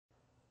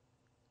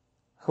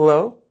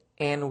Hello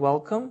and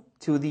welcome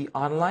to the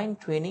online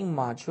training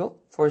module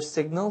for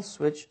Signal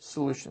Switch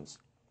Solutions.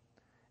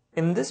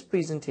 In this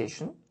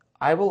presentation,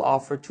 I will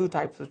offer two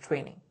types of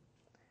training.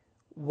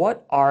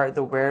 What are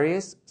the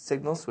various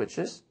signal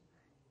switches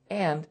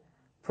and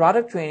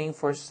product training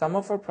for some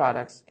of our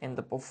products in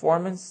the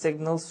Performance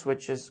Signal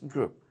Switches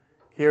group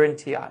here in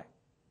TI.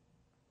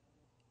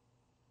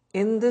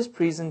 In this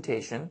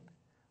presentation,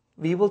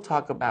 we will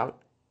talk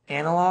about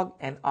analog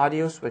and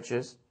audio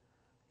switches,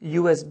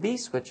 USB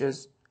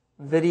switches,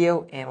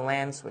 video and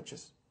LAN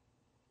switches.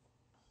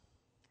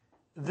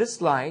 This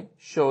slide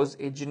shows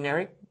a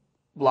generic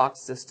block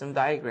system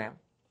diagram.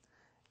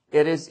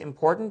 It is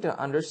important to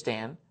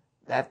understand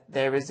that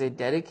there is a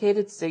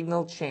dedicated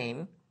signal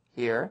chain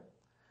here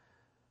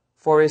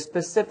for a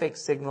specific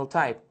signal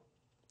type.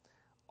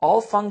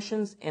 All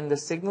functions in the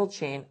signal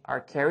chain are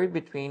carried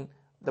between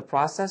the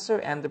processor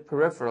and the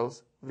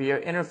peripherals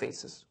via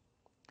interfaces.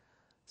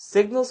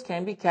 Signals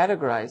can be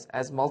categorized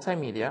as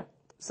multimedia,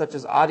 such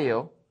as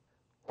audio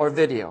or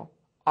video.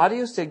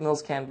 Audio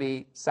signals can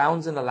be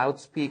sounds in a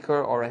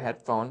loudspeaker or a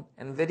headphone,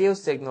 and video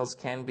signals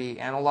can be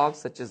analog,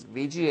 such as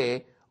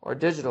VGA, or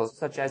digital,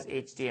 such as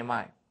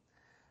HDMI.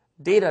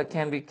 Data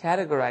can be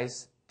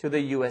categorized to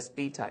the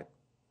USB type.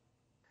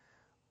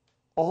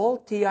 All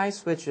TI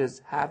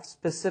switches have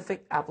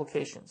specific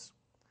applications.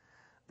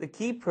 The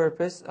key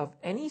purpose of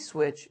any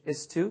switch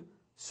is to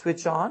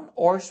switch on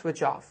or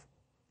switch off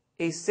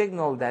a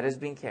signal that is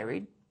being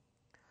carried,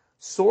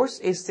 source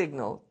a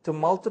signal to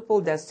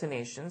multiple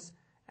destinations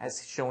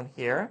as shown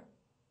here,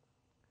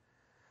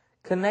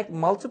 connect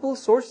multiple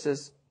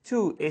sources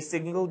to a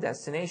single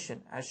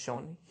destination as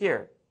shown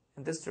here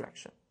in this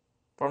direction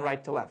from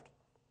right to left.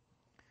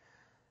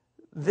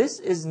 This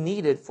is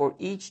needed for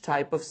each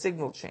type of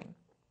signal chain.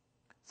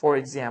 For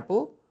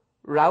example,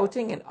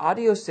 routing an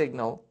audio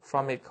signal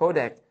from a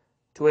codec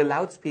to a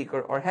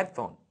loudspeaker or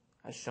headphone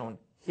as shown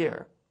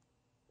here,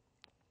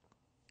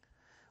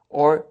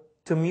 or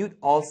to mute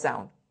all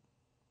sound.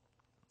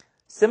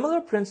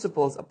 Similar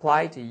principles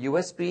apply to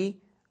USB,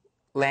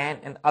 LAN,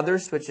 and other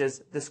switches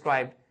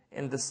described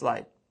in this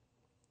slide.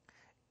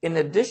 In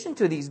addition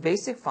to these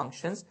basic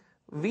functions,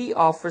 we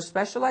offer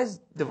specialized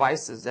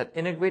devices that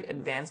integrate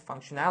advanced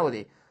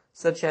functionality,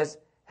 such as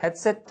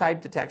headset type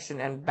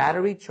detection and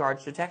battery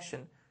charge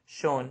detection,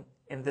 shown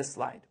in this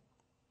slide.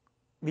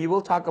 We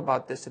will talk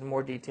about this in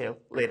more detail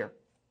later.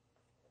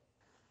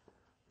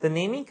 The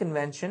naming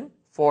convention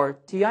for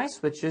TI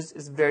switches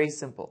is very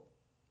simple.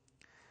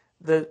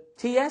 The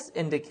TS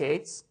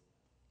indicates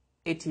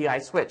a TI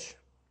switch.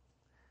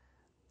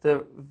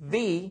 The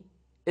V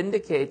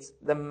indicates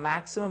the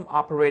maximum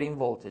operating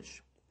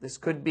voltage. This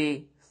could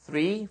be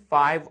 3,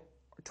 5,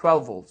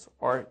 12 volts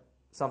or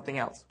something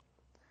else.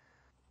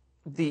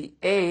 The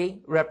A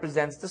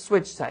represents the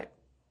switch type.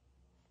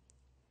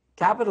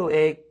 Capital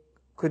A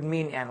could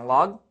mean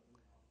analog.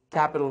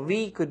 Capital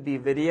V could be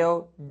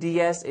video.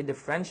 DS a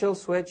differential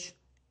switch.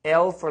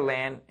 L for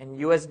LAN, and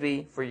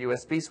USB for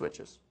USB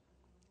switches.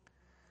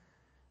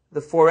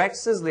 The 4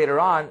 X's later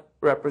on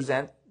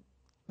represent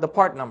the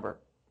part number,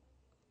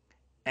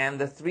 and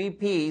the 3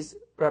 P's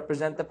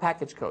represent the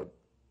package code.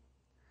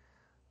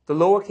 The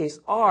lowercase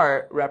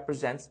r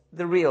represents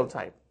the real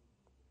type.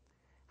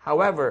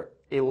 However,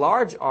 a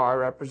large R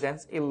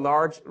represents a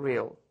large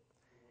real,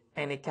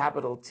 and a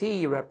capital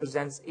T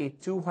represents a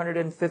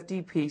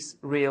 250-piece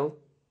reel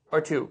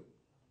or 2.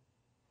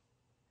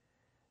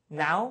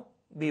 Now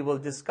we will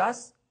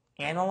discuss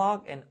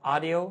analog and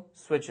audio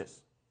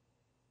switches.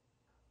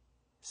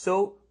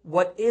 So,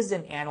 what is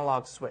an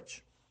analog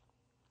switch?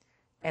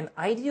 An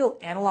ideal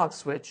analog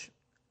switch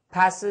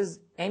passes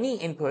any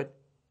input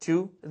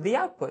to the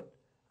output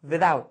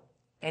without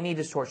any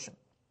distortion.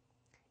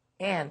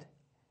 And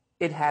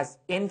it has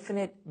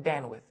infinite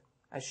bandwidth.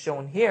 As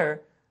shown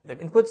here, the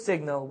input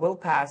signal will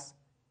pass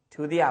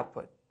to the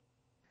output.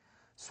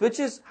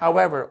 Switches,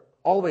 however,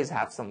 always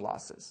have some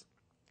losses.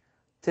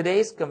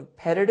 Today's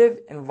competitive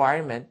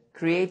environment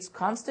creates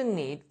constant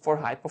need for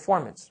high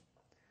performance.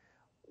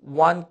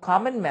 One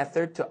common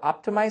method to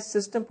optimize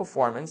system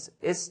performance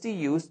is to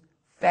use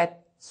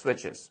FET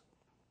switches.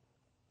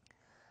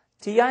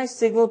 TI's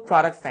signal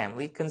product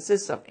family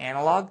consists of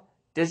analog,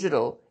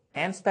 digital,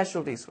 and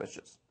specialty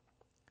switches.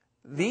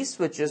 These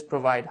switches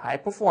provide high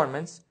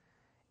performance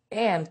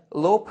and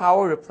low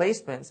power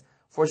replacements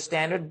for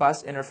standard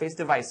bus interface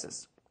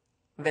devices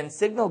when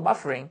signal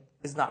buffering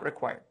is not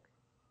required.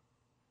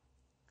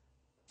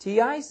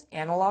 TI's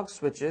analog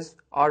switches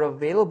are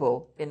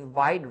available in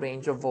wide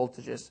range of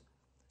voltages,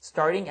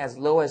 starting as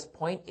low as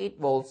 0.8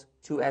 volts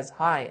to as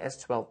high as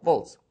 12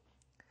 volts.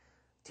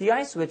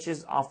 TI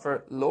switches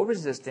offer low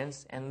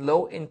resistance and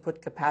low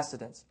input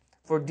capacitance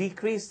for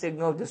decreased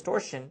signal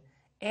distortion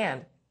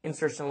and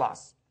insertion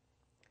loss.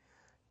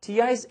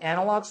 TI's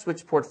analog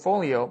switch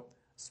portfolio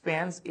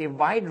spans a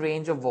wide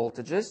range of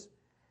voltages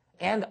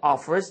and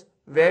offers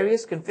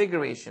various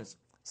configurations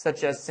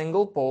such as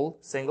single pole,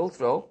 single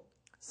throw,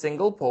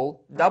 single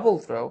pole, double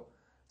throw,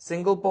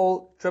 single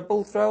pole,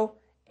 triple throw,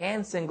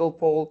 and single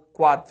pole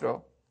quad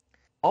throw.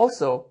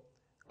 Also,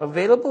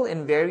 available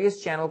in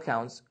various channel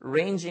counts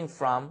ranging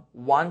from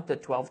 1 to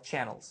 12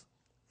 channels.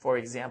 For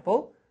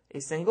example, a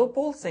single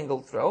pole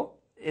single throw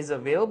is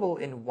available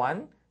in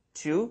 1,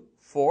 2,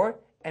 4,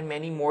 and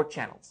many more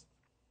channels.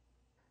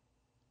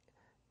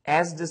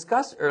 As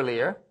discussed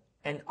earlier,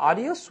 an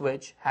audio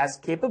switch has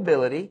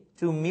capability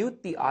to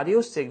mute the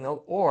audio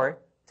signal or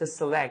to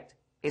select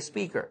a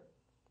speaker.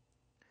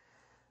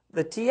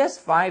 The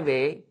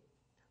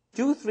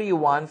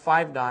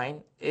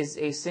TS5A23159 is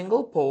a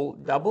single pole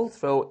double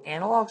throw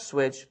analog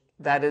switch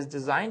that is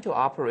designed to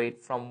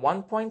operate from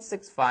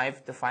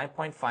 1.65 to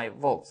 5.5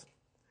 volts.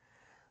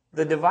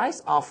 The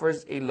device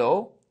offers a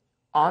low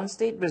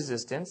on-state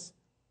resistance,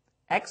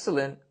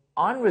 excellent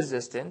on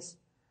resistance,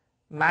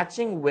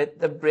 matching with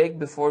the break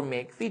before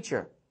make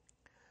feature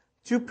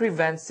to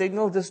prevent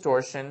signal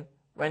distortion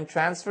when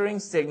transferring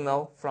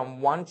signal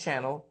from one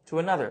channel to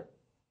another.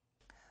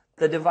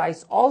 The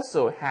device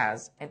also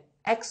has an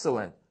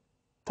excellent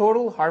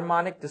total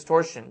harmonic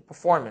distortion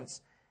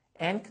performance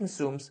and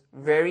consumes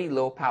very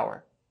low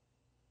power.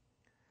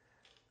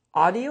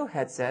 Audio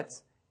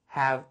headsets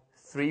have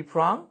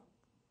 3-prong,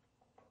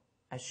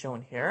 as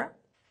shown here,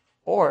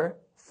 or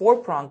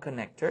 4-prong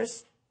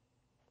connectors,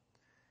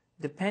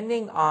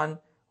 depending on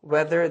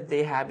whether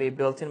they have a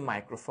built-in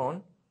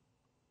microphone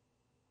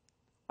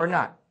or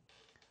not.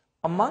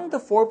 Among the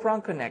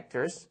 4-prong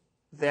connectors,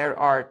 there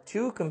are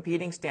 2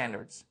 competing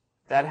standards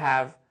that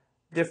have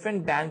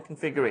different band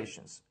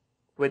configurations,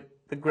 with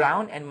the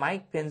ground and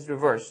mic pins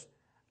reversed,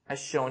 as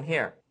shown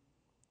here.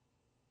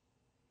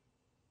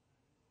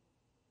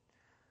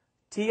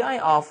 TI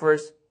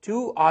offers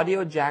 2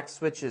 audio jack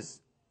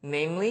switches,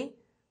 namely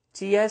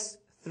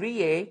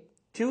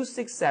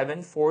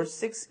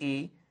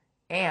TS3A26746E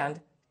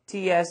and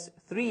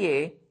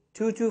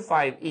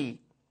TS3A225E,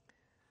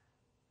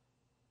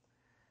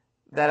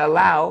 that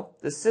allow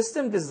the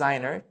system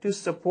designer to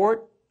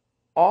support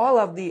all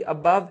of the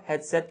above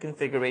headset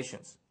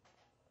configurations.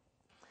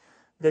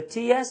 The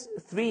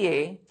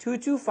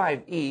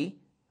TS3A225E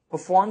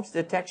performs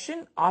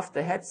detection of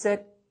the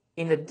headset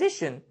in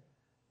addition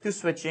to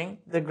switching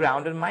the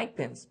ground and mic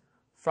pins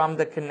from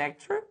the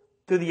connector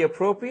to the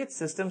appropriate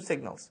system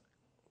signals.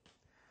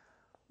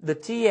 The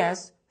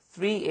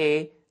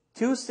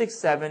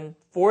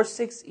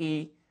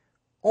TS3A26746E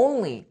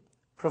only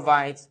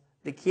provides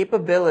the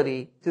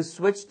capability to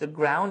switch the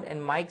ground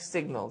and mic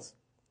signals,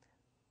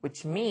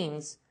 which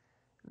means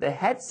the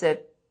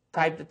headset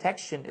type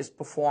detection is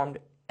performed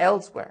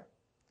elsewhere,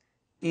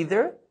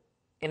 either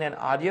in an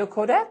audio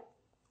codec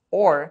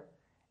or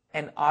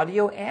an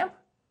audio amp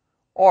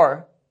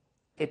or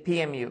a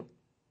PMU.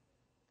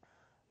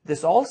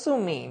 This also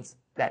means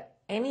that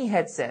any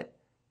headset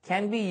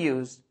can be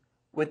used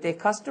with a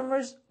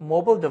customer's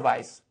mobile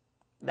device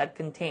that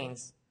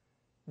contains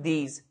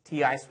these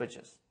TI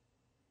switches.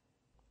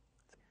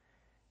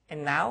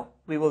 And now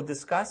we will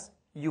discuss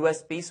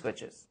USB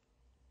switches.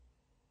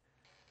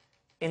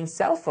 In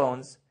cell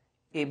phones,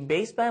 a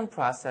baseband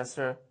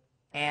processor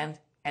and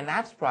an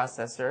apps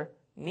processor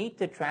need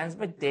to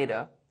transmit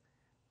data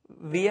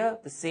via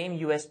the same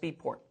USB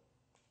port.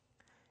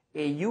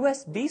 A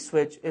USB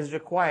switch is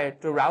required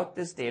to route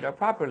this data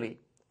properly.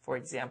 For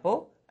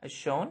example, as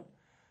shown,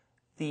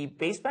 the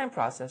baseband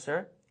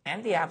processor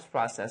and the apps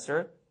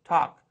processor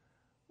talk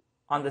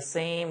on the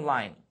same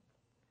line.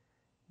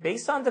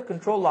 Based on the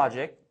control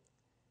logic,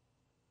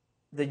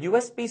 the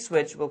USB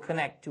switch will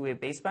connect to a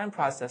baseband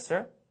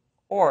processor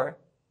or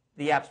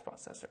the apps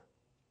processor.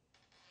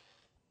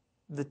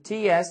 The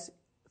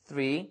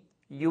TS3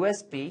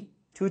 USB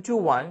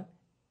 221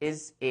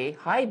 is a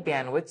high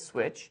bandwidth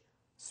switch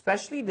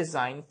specially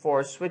designed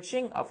for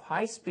switching of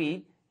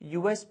high-speed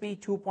USB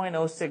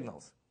 2.0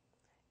 signals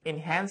in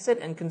handset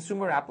and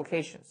consumer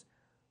applications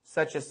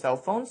such as cell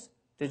phones,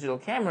 digital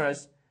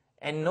cameras,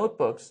 and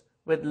notebooks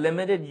with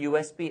limited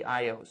USB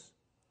I/Os.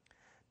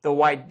 The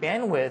wide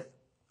bandwidth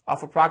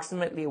of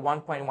approximately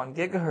 1.1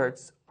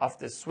 gigahertz of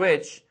this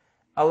switch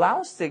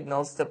allows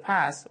signals to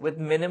pass with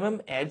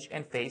minimum edge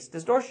and phase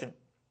distortion.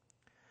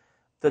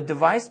 The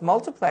device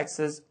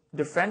multiplexes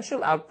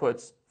differential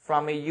outputs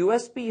from a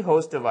USB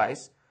host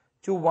device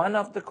to one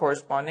of the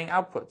corresponding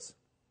outputs.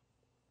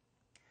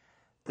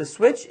 The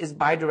switch is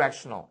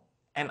bidirectional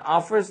and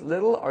offers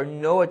little or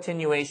no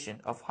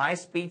attenuation of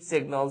high-speed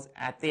signals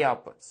at the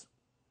outputs.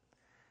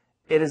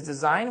 It is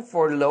designed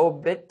for low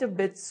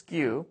bit-to-bit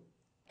skew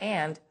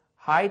and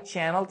high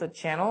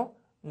channel-to-channel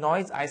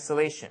noise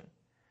isolation,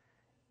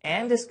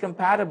 and is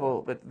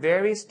compatible with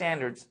various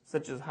standards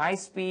such as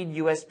high-speed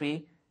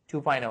USB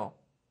 2.0.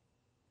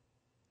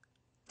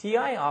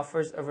 TI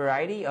offers a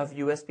variety of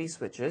USB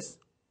switches.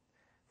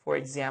 For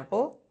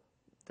example,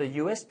 the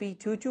USB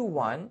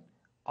 221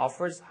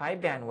 offers high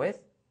bandwidth,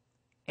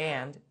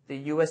 and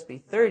the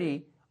USB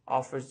 30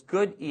 offers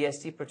good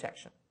ESD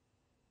protection.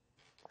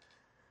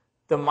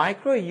 The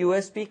micro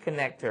USB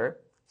connector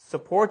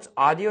supports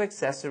audio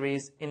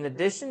accessories in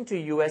addition to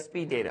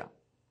USB data.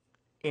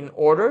 In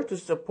order to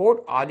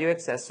support audio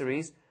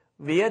accessories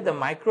via the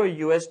micro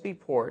USB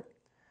port,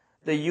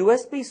 the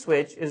USB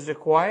switch is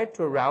required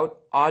to route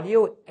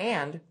audio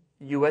and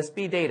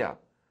USB data,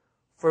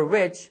 for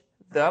which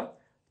the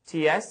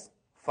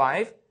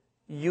TS5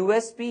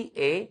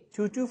 USB-A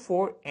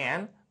 224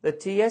 and the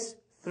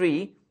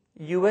TS3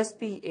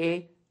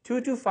 USB-A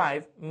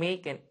 225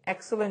 make an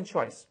excellent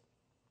choice.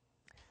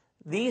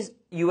 These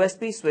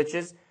USB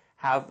switches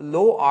have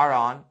low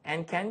R-on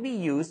and can be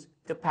used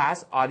to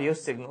pass audio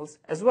signals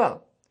as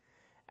well.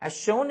 As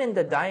shown in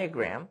the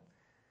diagram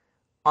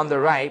on the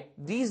right,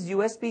 these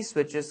USB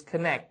switches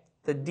connect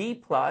the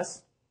D+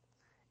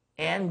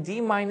 and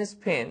D-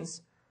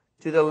 pins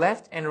to the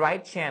left and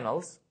right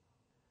channels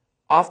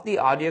of the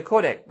audio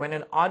codec when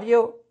an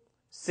audio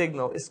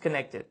signal is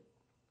connected.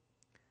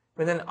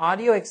 When an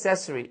audio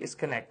accessory is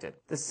connected,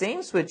 the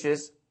same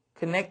switches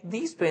connect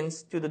these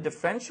pins to the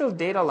differential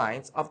data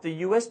lines of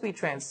the USB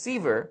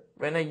transceiver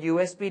when a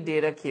USB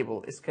data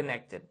cable is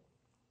connected.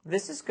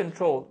 This is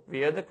controlled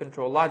via the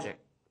control logic.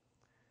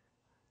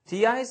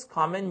 TI's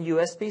common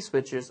USB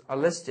switches are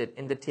listed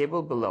in the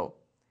table below,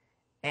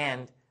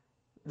 and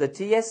the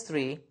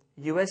TS3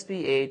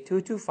 USB-A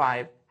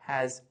 225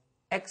 has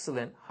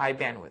excellent high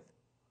bandwidth.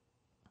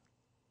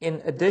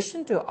 In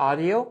addition to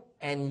audio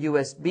and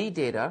USB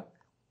data,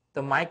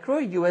 the micro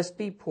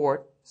USB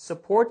port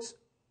supports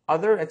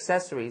other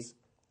accessories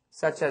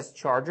such as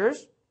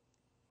chargers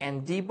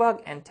and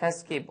debug and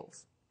test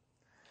cables.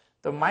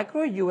 The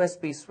micro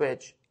USB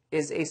switch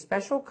is a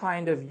special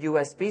kind of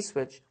USB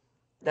switch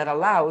that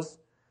allows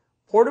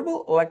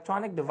portable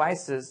electronic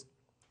devices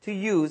to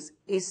use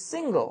a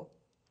single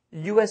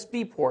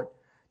USB port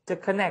to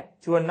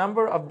connect to a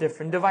number of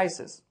different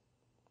devices.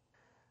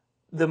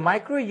 The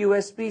micro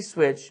USB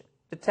switch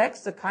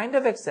detects the kind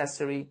of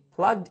accessory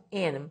plugged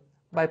in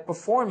by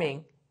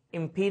performing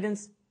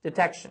impedance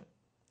detection.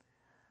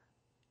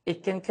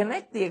 It can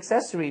connect the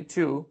accessory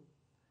to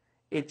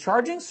a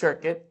charging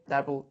circuit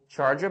that will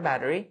charge a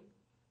battery,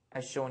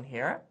 as shown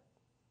here,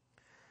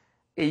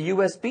 a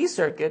USB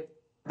circuit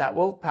that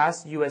will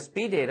pass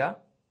USB data,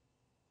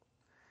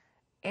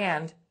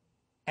 and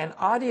an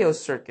audio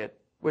circuit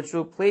which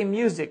will play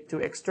music to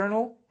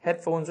external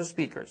headphones or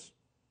speakers.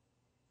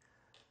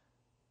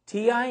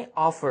 TI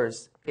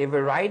offers a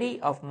variety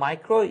of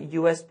micro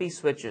USB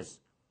switches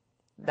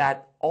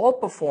that all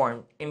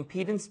perform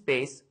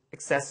impedance-based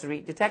accessory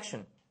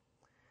detection.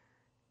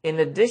 In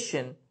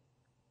addition,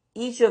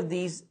 each of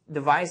these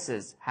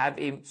devices have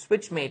a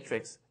switch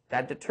matrix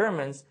that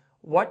determines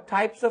what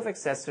types of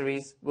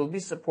accessories will be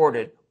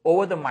supported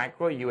over the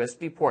micro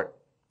USB port.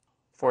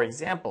 For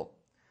example,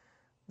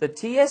 the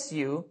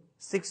TSU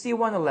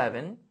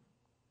 6111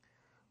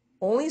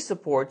 only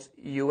supports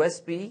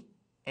USB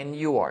and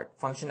UART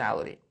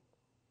functionality.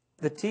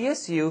 The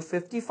TSU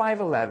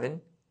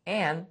 5511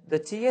 and the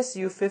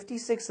TSU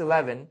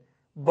 5611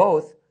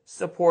 both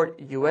support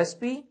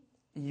USB,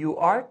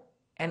 UART,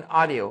 and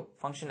audio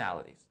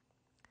functionalities.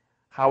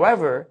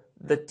 However,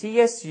 the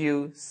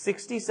TSU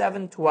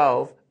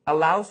 6712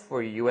 allows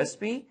for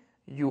USB,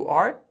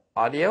 UART,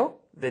 audio,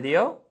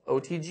 video,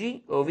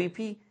 OTG,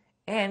 OVP,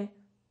 and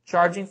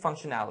charging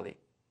functionality.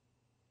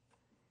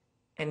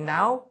 And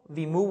now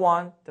we move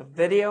on to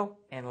video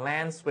and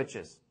LAN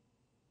switches.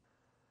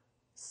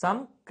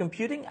 Some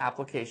computing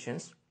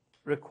applications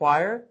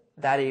require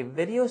that a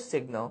video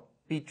signal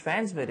be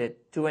transmitted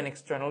to an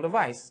external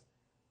device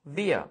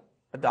via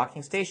a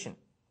docking station.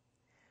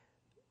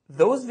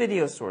 Those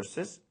video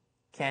sources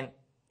can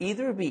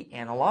either be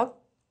analog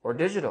or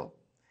digital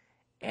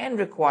and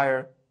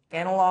require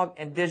analog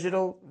and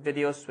digital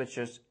video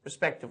switches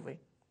respectively.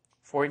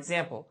 For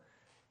example,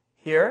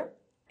 here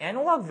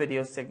analog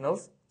video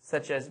signals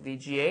such as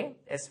VGA,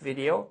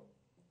 S-video,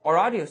 or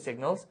audio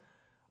signals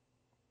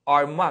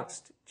are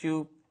muxed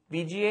to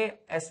VGA,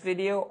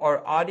 S-video,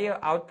 or audio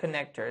out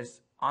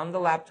connectors on the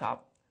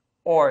laptop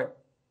or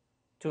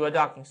to a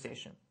docking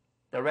station.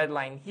 The red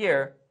line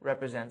here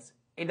represents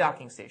a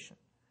docking station.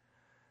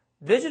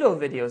 Digital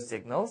video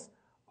signals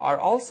are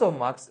also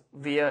muxed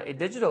via a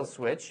digital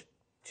switch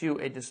to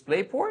a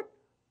DisplayPort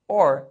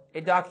or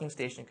a docking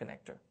station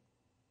connector.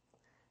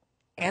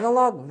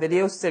 Analog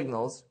video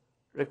signals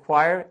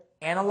require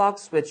analog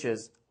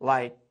switches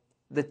like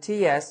the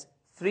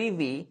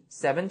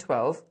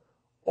TS3V712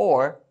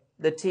 or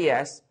the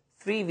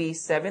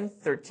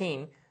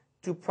TS3V713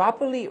 to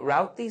properly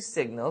route these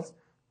signals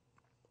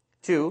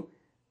to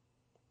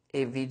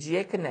a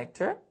VGA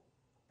connector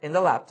in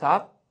the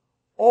laptop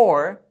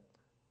or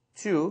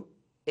to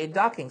a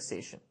docking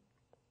station.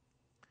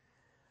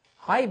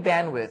 High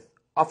bandwidth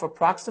of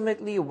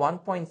approximately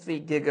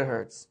 1.3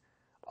 gigahertz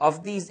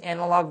of these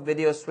analog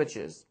video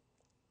switches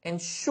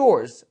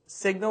ensures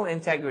signal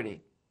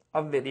integrity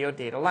of video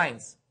data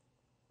lines.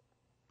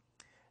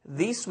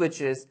 These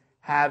switches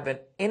have an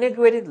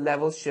integrated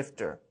level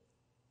shifter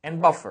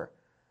and buffer,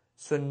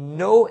 so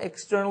no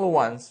external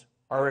ones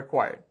are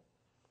required.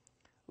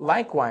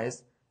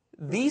 Likewise,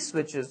 these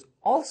switches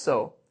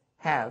also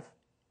have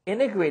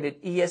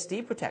integrated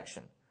ESD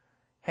protection,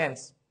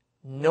 hence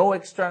no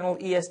external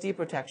ESD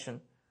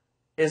protection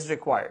is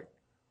required.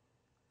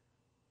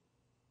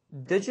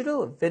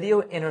 Digital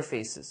video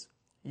interfaces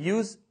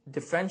use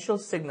differential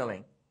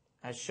signaling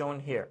as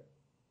shown here.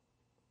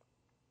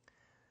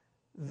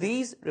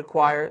 These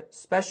require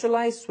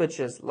specialized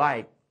switches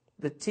like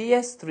the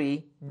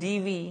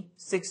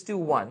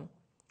TS3-DV621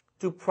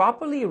 to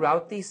properly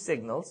route these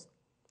signals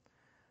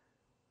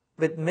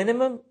with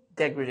minimum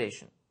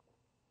degradation.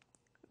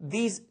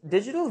 These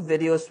digital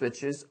video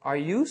switches are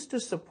used to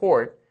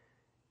support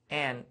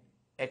an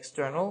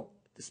external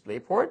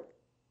DisplayPort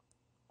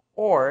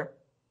or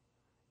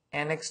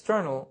an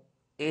external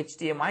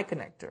HDMI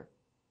connector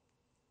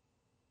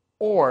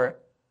or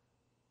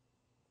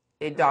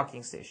a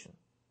docking station.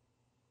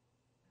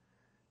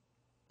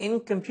 In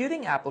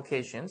computing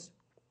applications,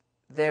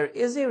 there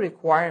is a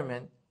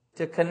requirement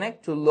to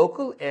connect to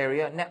local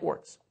area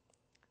networks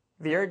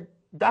via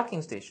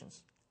docking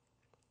stations.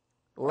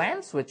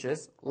 LAN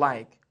switches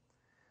like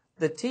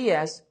the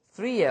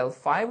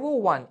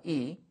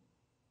TS3L501E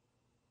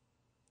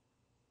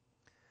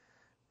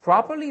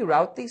properly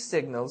route these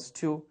signals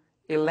to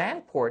a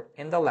LAN port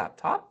in the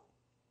laptop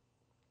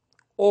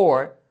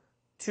or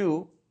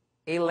to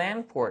a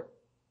LAN port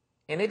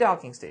in a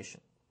docking station.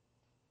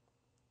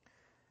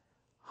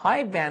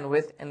 High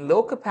bandwidth and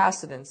low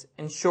capacitance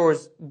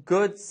ensures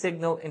good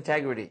signal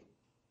integrity.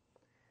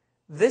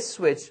 This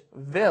switch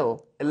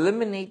will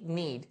eliminate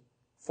need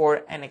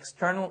for an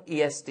external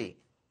ESD.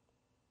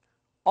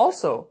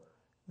 Also,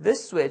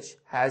 this switch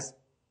has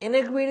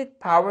integrated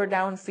power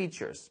down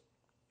features,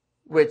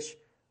 which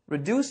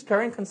reduce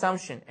current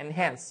consumption and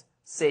hence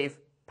save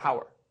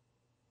power.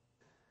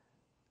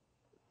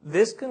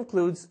 This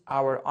concludes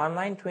our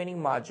online training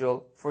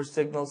module for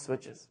signal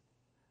switches.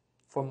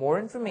 For more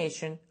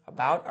information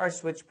about our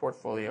switch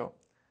portfolio,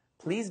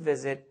 please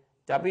visit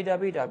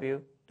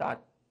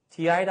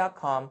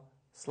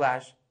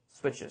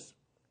www.ti.com/switches.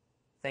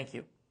 Thank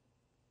you.